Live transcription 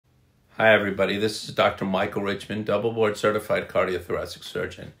Hi everybody, this is Dr. Michael Richman, double board certified cardiothoracic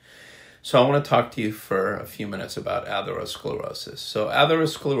surgeon. So I want to talk to you for a few minutes about atherosclerosis. So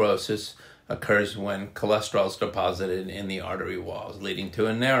atherosclerosis occurs when cholesterol is deposited in the artery walls, leading to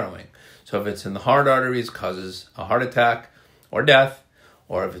a narrowing. So if it's in the heart arteries, it causes a heart attack or death,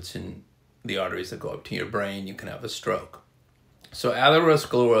 or if it's in the arteries that go up to your brain, you can have a stroke. So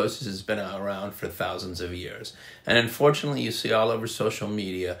atherosclerosis has been around for thousands of years. And unfortunately, you see all over social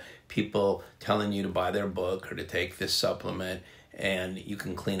media people telling you to buy their book or to take this supplement and you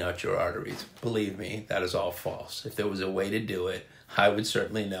can clean out your arteries. Believe me, that is all false. If there was a way to do it, I would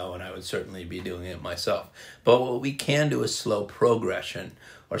certainly know, and I would certainly be doing it myself. But what we can do is slow progression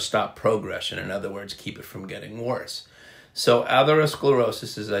or stop progression. In other words, keep it from getting worse. So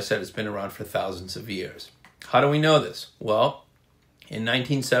atherosclerosis, as I said, has been around for thousands of years. How do we know this? Well, in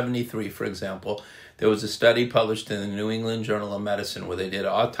 1973, for example, there was a study published in the New England Journal of Medicine where they did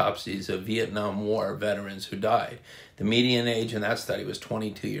autopsies of Vietnam War veterans who died. The median age in that study was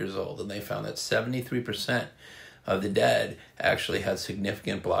 22 years old, and they found that 73% of the dead actually had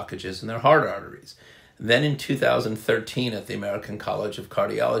significant blockages in their heart arteries. Then in 2013, at the American College of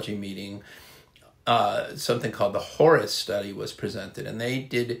Cardiology meeting, something called the HORACE study was presented, and they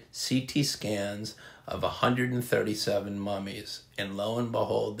did CT scans of 137 mummies, and lo and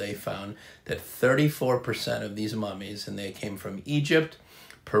behold, they found that 34% of these mummies, and they came from Egypt,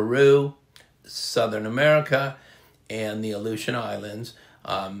 Peru, Southern America, and the Aleutian Islands,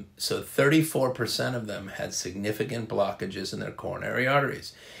 so 34% of them had significant blockages in their coronary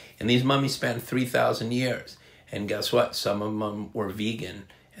arteries. And these mummies spanned 3,000 years, and guess what? Some of them were vegan,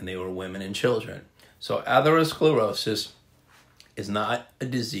 and they were women and children. So atherosclerosis is not a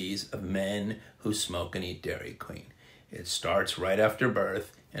disease of men who smoke and eat Dairy Queen. It starts right after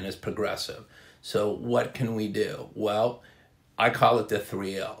birth and is progressive. So what can we do? Well, I call it the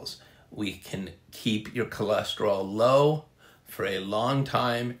 3 L's. We can keep your cholesterol low for a long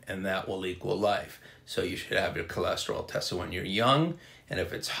time, and that will equal life. So you should have your cholesterol tested when you're young, and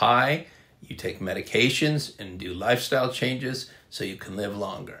if it's high, you take medications and do lifestyle changes so you can live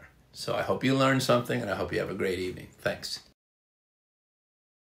longer. So I hope you learned something, and I hope you have a great evening. Thanks.